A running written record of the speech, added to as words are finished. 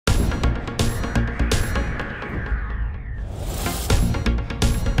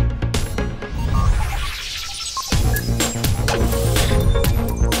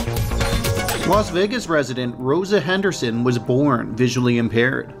Las Vegas resident Rosa Henderson was born visually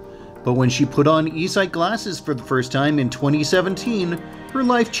impaired. But when she put on eSight glasses for the first time in 2017, her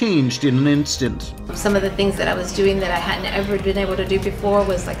life changed in an instant. Some of the things that I was doing that I hadn't ever been able to do before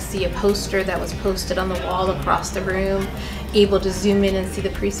was like see a poster that was posted on the wall across the room, able to zoom in and see the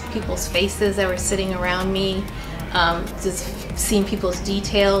people's faces that were sitting around me, just seeing people's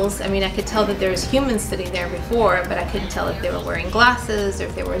details. I mean, I could tell that there was humans sitting there before, but I couldn't tell if they were wearing glasses or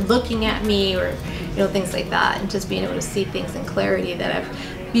if they were looking at me or, you know, things like that. And just being able to see things in clarity that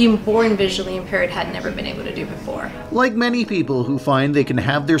being born visually impaired had never been able to do before. Like many people who find they can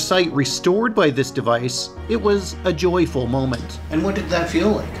have their sight restored by this device, it was a joyful moment. And what did that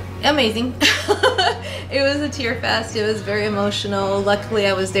feel like? Amazing. It was a tear fest. It was very emotional. Luckily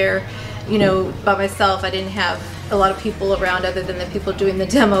I was there, you know, by myself. I didn't have a lot of people around other than the people doing the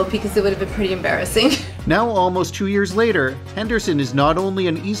demo, because it would have been pretty embarrassing. Now, almost 2 years later, Henderson is not only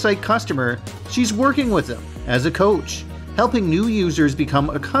an eSight customer, she's working with them as a coach, helping new users become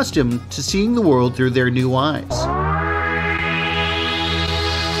accustomed to seeing the world through their new eyes.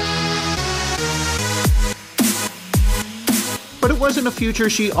 But it wasn't a future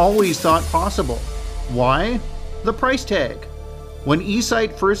she always thought possible. Why? The price tag. When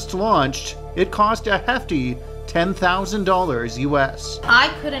eSight first launched, it cost a hefty $10,000 US. I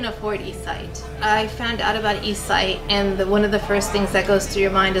couldn't afford eSight. I found out about eSight, and one of the first things that goes through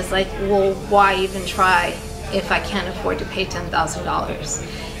your mind is like, well, why even try if I can't afford to pay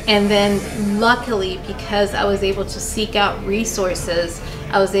 $10,000? And then luckily, because I was able to seek out resources,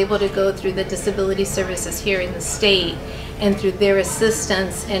 I was able to go through the disability services here in the state, and through their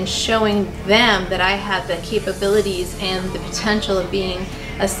assistance and showing them that I had the capabilities and the potential of being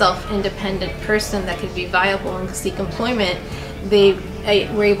a self-independent person that could be viable and seek employment, they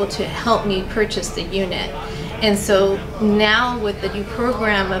were able to help me purchase the unit. And so now with the new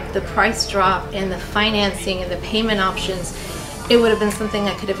program of the price drop and the financing and the payment options, it would have been something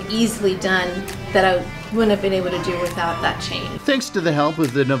I could have easily done that I wouldn't have been able to do without that change. Thanks to the help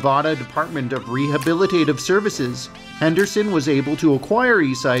of the Nevada Department of Rehabilitative Services, Henderson was able to acquire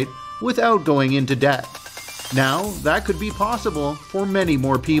eSight without going into debt. Now, that could be possible for many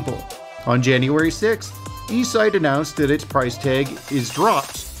more people. On January 6th, eSight announced that its price tag is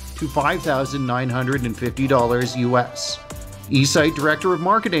dropped to $5,950 US. eSight Director of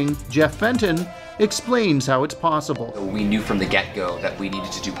Marketing, Jeff Fenton, explains how it's possible. We knew from the get-go that we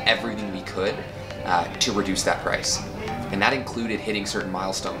needed to do everything we could to reduce that price. And that included hitting certain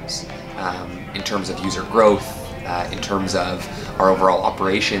milestones in terms of user growth, in terms of our overall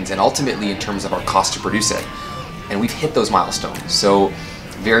operations, and ultimately in terms of our cost to produce it. And we've hit those milestones. So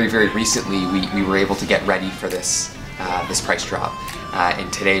very, very recently we were able to get ready for this price drop.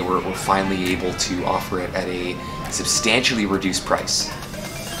 And today we're finally able to offer it at a substantially reduced price,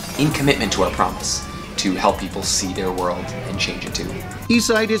 in commitment to our promise to help people see their world and change it too.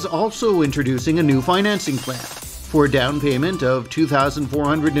 eSight is also introducing a new financing plan. For a down payment of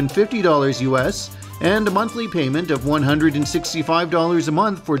 $2,450 US and a monthly payment of $165 a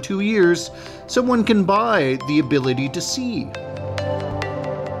month for 2 years, someone can buy the ability to see.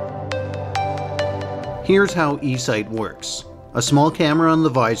 Here's how eSight works. A small camera on the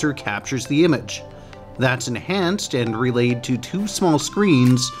visor captures the image. That's enhanced and relayed to 2 small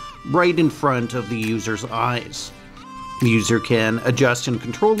screens right in front of the user's eyes. The user can adjust and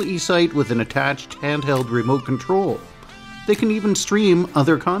control eSight with an attached handheld remote control. They can even stream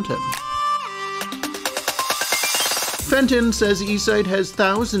other content. Fenton says eSight has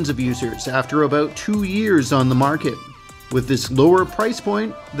thousands of users after about 2 years on the market. With this lower price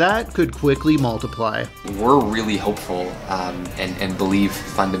point, that could quickly multiply. We're really hopeful and believe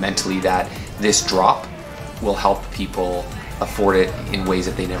fundamentally that this drop will help people afford it in ways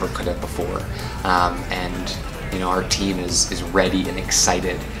that they never could have before. And you know, our team is ready and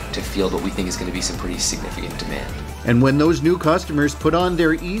excited to field what we think is going to be some pretty significant demand. And when those new customers put on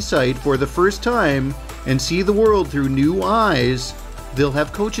their eSight for the first time and see the world through new eyes, they'll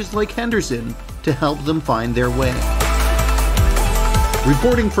have coaches like Henderson to help them find their way.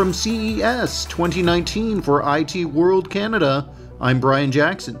 Reporting from CES 2019 for IT World Canada, I'm Brian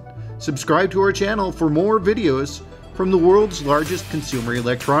Jackson. Subscribe to our channel for more videos from the world's largest consumer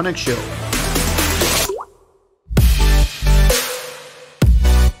electronics show.